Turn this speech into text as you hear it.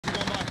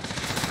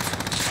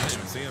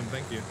see him.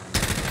 Thank you.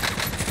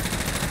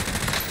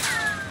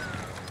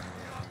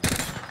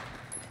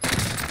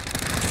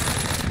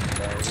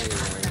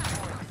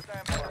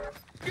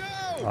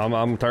 Go!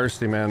 I'm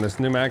thirsty, man. This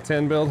new Mac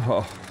 10 build.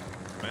 Oh.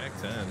 Mac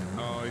 10.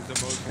 Oh, he's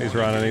the most. He's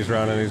running. He's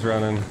running. He's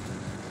running.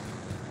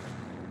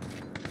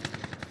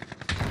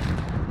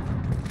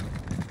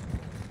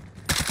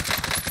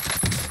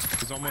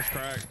 He's almost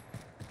cracked.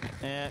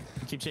 Yeah,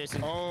 keep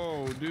chasing.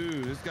 Oh,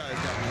 dude, this guy's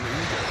got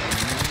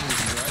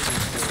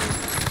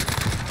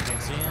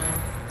Can't see him.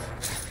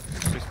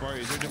 Hey, Sparty,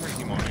 is there a different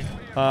team on you?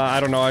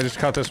 I don't know. I just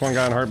caught this one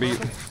guy in heartbeat.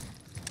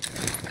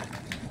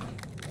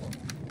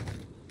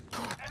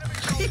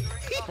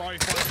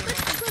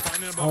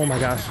 Oh my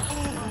gosh.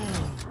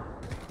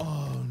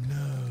 Oh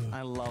no.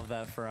 I love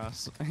that for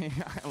us. I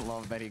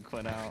love that he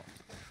quit out.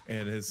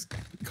 And his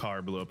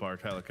car blew up our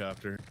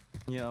helicopter.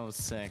 Yeah, that was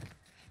sick.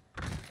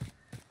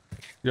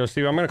 Yo,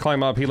 Steve, I'm gonna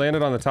climb up. He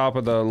landed on the top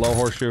of the low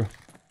horseshoe.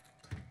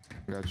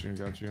 Got you.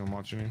 I'm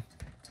watching you.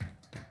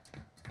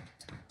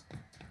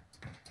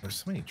 There's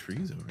so many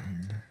trees over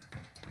here.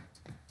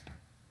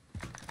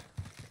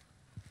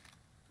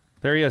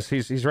 There he is.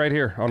 He's right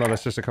here. Oh no,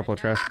 that's just a couple of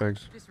trash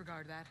bags.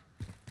 Disregard that.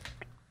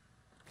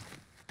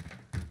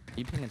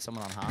 You pinging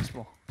someone on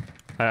hospital?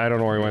 I don't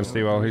know where he went,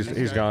 Steve. Oh,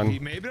 he's gone. He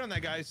may have been on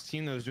that guy's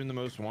team that was doing the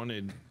most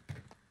wanted.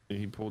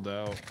 He pulled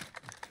out.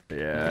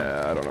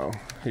 Yeah, I don't know.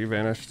 He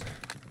vanished.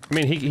 I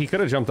mean, he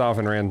could have jumped off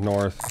and ran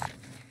north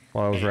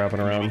while I was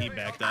wrapping around. Maybe he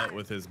backed out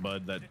with his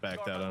bud that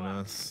backed out on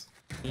us.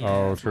 Yeah,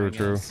 Oh, true.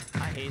 I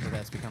hate that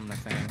that's becoming a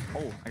thing.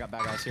 Oh, I got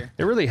bad guys here.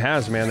 It really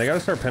has, man. They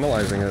gotta start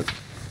penalizing it.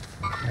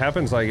 It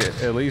happens like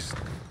at least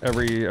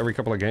every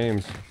couple of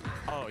games.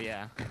 Oh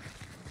yeah.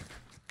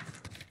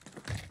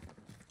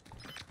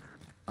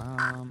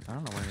 I don't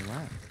know where he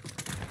went.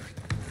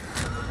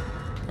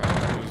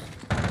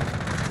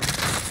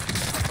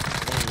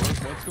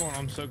 What's going on?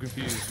 I'm so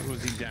confused.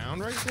 Was he down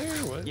right there?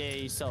 What? Yeah,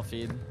 he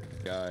self-feed.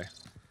 Guy.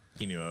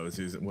 He knew I was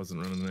using,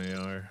 wasn't running the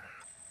AR.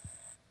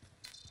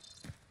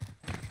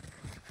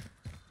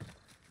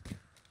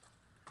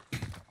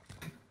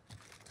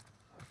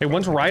 Hey,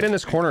 one's right in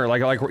this corner,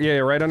 like yeah,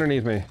 right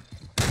underneath me. And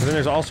then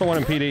there's also one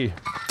in PD.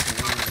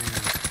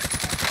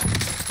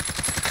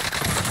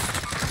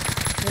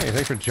 Hey,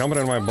 thanks for jumping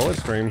in my bullet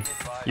stream,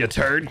 you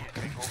turd.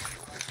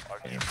 Oh,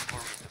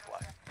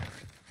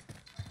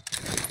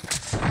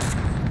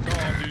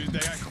 dude, they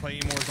got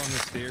claymores on the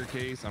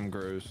staircase. I'm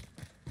gross.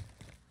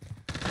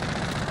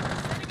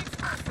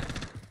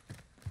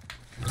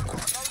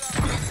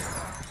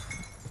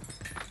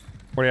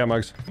 What do you got,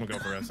 Mugs? I'm gonna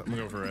go for S. I'm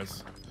gonna go for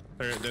S.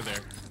 They're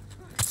there.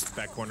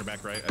 Back corner,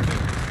 back right, I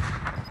think.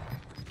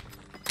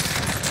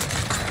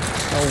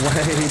 No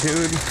way,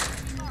 dude.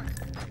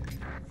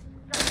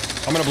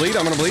 I'm gonna bleed.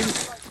 How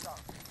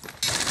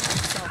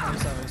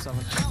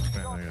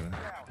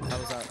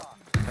was that?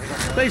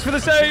 Thanks for the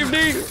save, D.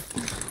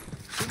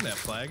 Isn't that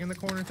flag in the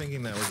corner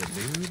thinking that was a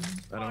dude?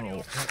 I don't know.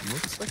 That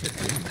looks like a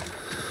dude.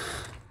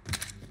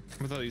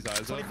 I thought these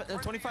eyes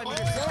up. 25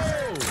 meters.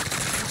 Whoa!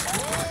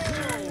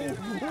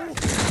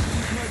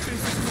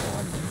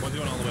 One's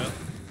going all the way up.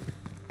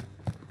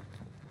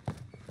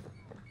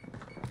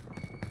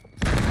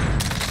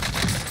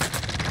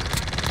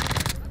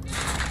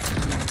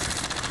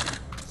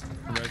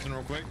 I'm resting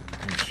real quick.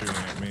 He's shooting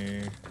at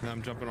me. And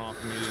I'm jumping off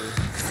immediately.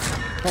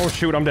 Oh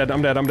shoot, I'm dead.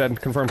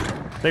 Confirmed.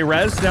 They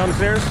res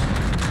downstairs. Oh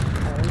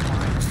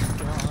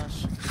my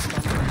gosh.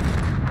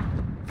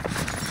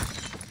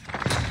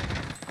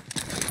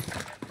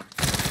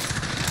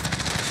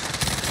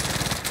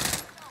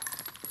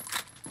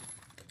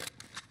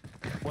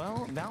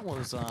 Well, that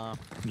was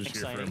Just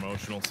exciting. here for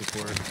emotional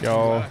support.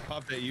 Yo.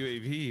 Pop that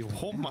UAV.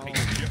 Oh my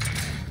god.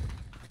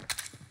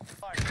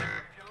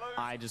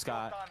 I just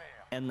got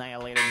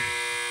annihilated.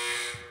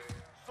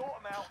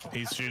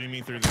 He's shooting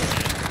me through the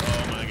shit.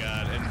 Oh my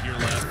god. And to your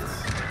left.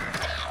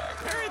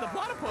 Harry the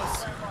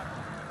platypus.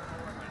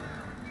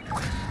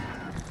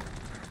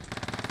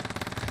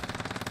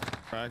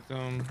 Cracked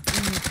him.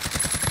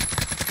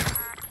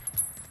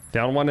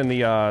 Down one in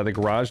the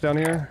garage down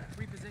here.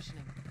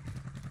 Repositioning.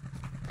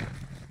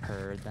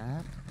 Heard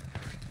that.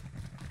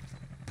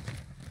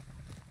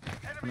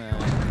 I'm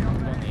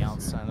gonna go on the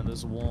outside of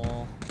this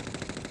wall.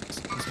 These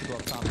people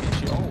up top can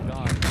shoot. Oh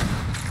god.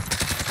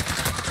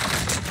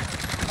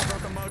 I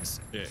broke the mugs.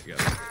 Yeah, you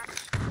got it.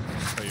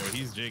 Oh, yo,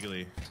 he's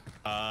jiggly.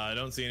 I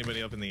don't see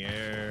anybody up in the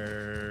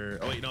air.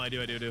 Oh, wait, no, I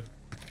do. Enemy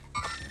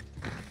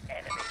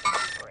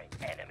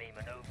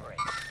maneuvering.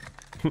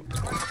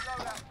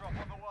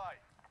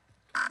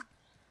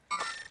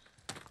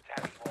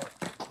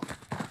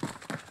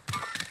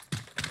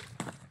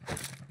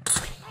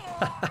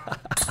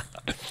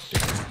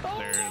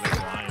 They're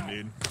lying,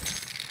 dude.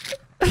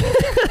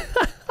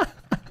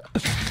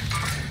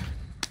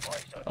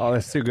 Oh,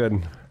 that's too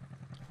good.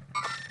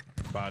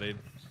 Bodied.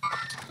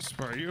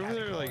 Spar, are you over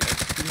there, like,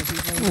 executing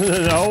people?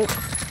 No.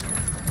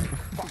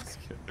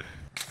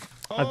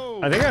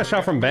 Oh, I think I got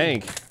shot from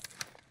bank.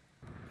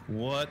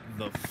 What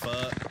the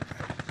fuck?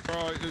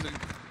 Bro,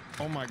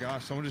 oh my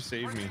gosh, someone just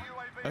saved me.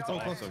 That's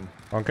awesome.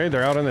 Okay,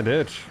 they're out in the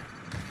ditch.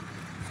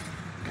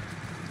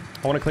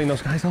 I want to clean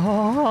those guys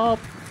up.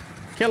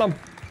 Kill them.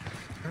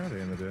 Where are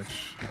they in the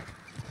ditch?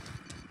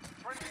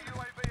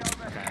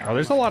 Oh,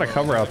 there's a lot of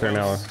cover out there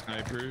now.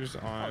 Snipers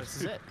on. Oh, this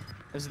is it.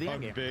 This is the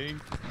end game. Big.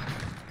 Oh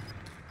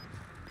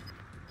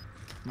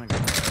my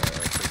god.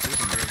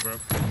 Bro.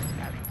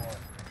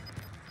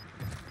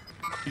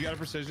 You got a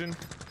precision?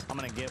 I'm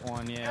gonna get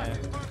one, yeah.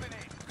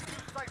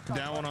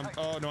 Down one on.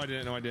 Oh no, I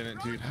didn't. No, I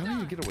didn't, dude. How do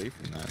you get away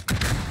from that?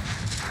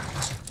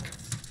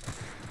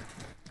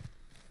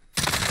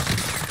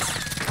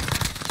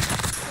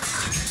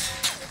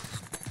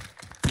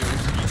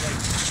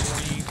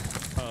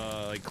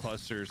 Like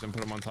clusters and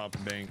put them on top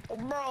of bank. Oh,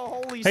 bro,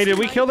 holy Hey, did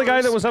we kill the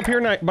guy that was up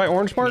here by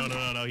Orange Park?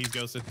 No, he's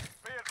ghosted.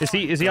 Is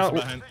he out?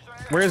 Behind,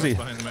 Where is he?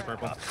 behind my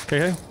purple.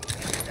 Okay. Yeah,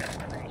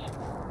 they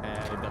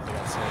definitely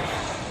got saved.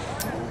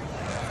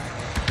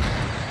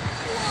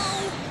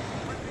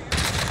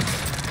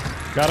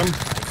 Got him.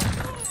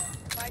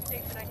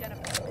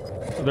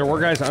 There were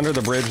guys under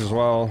the bridge as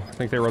well. I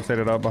think they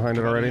rotated up behind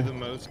it already. The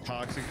most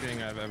toxic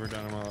thing I've ever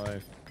done in my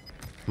life.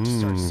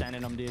 Start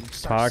sending them, dude.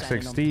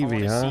 Toxic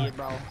Stevie, huh? See it,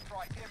 bro.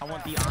 I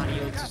want the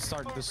audio to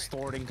start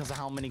distorting because of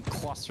how many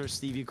cluster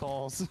Stevie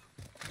calls.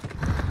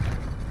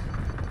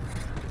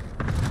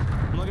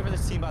 I'm looking for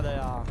this team by the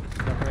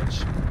bridge.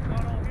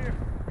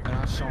 They're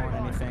not showing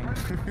anything.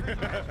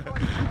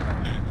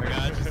 I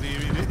got you,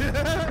 Stevie. we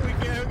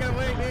gotta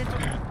wait, dude.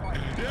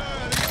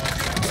 Yeah,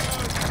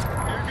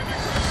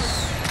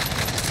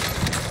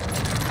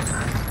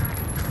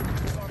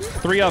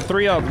 Three up. I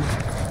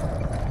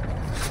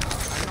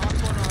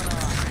knocked one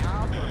on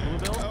Alp or Blue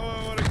Bill. I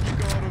want to keep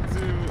calling him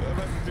too. I'm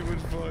having too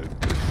much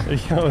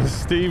fun. Yo,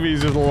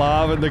 Stevie's just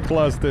lobbing the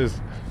clusters.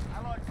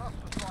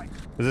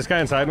 Is this guy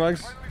inside,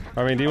 Mugs?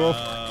 I mean, D-Wolf?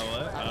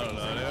 What? I don't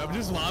know, dude. I'm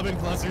just lobbing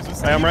clusters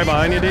with Hey, I'm right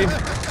behind you, D.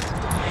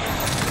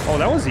 Oh,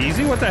 that was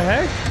easy? What the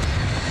heck?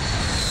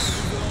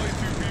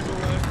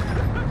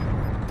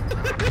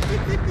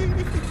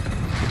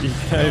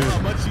 How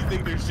much you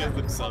think they're shitting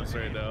themselves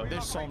right now?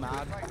 They're so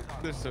mad.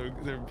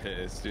 They're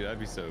pissed, dude. I'd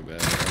be so bad.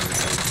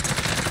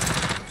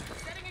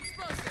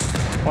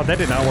 Oh, that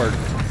did not work.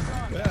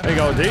 There you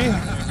go, D.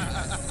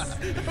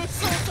 It was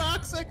so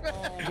toxic,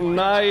 man. Oh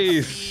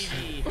Nice.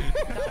 Stevie,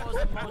 that was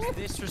the most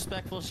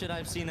disrespectful shit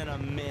I've seen in a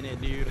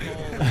minute, dude.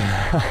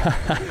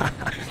 Holy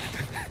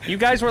You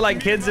guys were like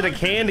kids at a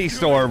candy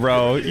store,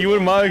 bro. You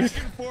and Mugs.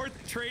 Back and forth,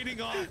 trading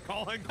off,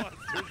 calling clusters.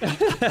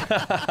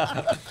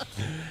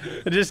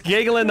 Just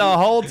giggling the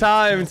whole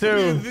time,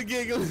 too. The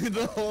giggling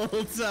the whole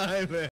time, man.